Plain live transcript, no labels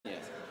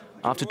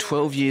After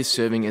 12 years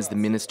serving as the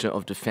Minister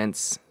of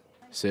Defence,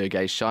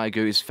 Sergei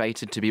Shoigu is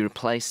fated to be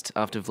replaced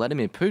after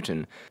Vladimir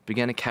Putin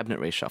began a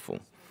cabinet reshuffle.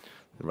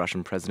 The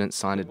Russian president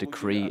signed a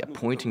decree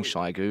appointing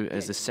Shoigu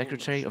as the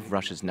Secretary of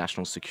Russia's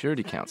National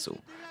Security Council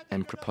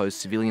and proposed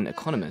civilian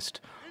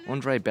economist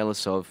Andrei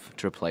Belousov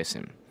to replace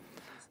him.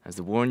 As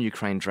the war in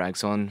Ukraine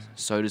drags on,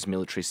 so does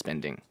military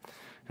spending,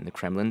 and the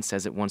Kremlin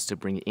says it wants to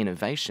bring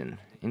innovation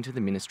into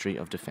the Ministry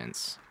of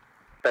Defence.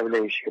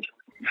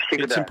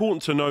 It's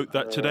important to note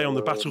that today on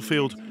the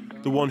battlefield,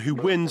 the one who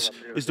wins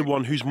is the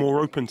one who's more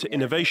open to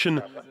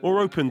innovation,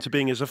 more open to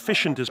being as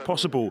efficient as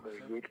possible.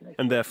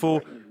 And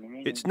therefore,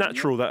 it's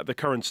natural that at the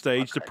current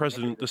stage, the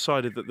President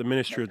decided that the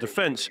Ministry of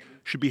Defence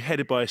should be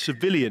headed by a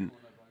civilian.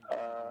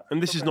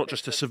 And this is not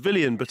just a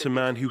civilian, but a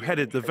man who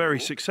headed the very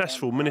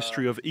successful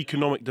Ministry of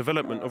Economic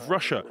Development of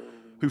Russia,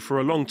 who for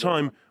a long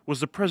time was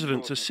the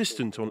President's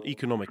assistant on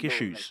economic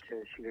issues.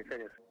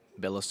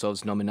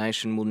 Belousov's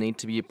nomination will need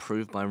to be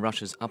approved by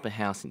Russia's upper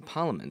house in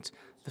Parliament,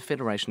 the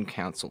Federation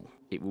Council.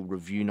 It will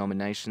review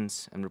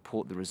nominations and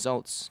report the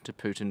results to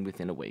Putin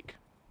within a week.